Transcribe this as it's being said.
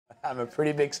I'm a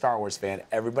pretty big Star Wars fan.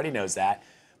 Everybody knows that.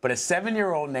 But a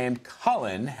 7-year-old named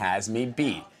Colin has me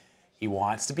beat. He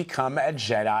wants to become a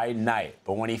Jedi Knight.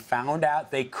 But when he found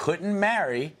out they couldn't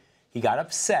marry, he got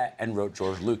upset and wrote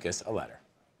George Lucas a letter.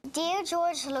 Dear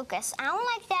George Lucas, I don't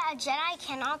like that a Jedi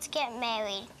cannot get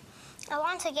married. I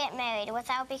want to get married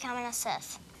without becoming a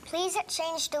Sith. Please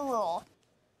change the rule.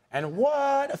 And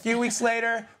what? A few weeks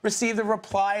later, received a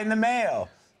reply in the mail.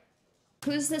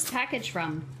 Who's this package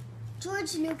from?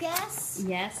 George Lucas?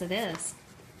 Yes, it is.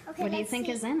 Okay, what do you think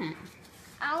is in it?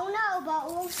 I don't know, but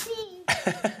we'll see.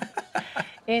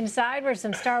 Inside were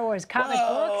some Star Wars comic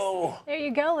books. There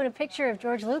you go, and a picture of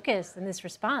George Lucas in this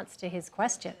response to his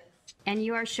question. And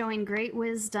you are showing great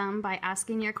wisdom by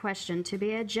asking your question. To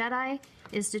be a Jedi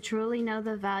is to truly know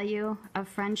the value of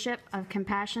friendship, of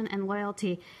compassion, and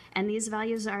loyalty. And these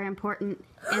values are important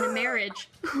in a marriage.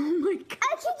 Oh my God.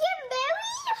 I can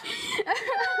get married?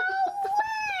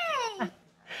 No way!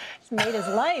 It's made his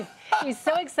life. He's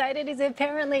so excited, he's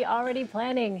apparently already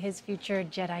planning his future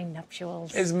Jedi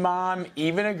nuptials. His mom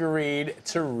even agreed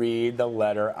to read the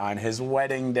letter on his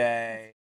wedding day.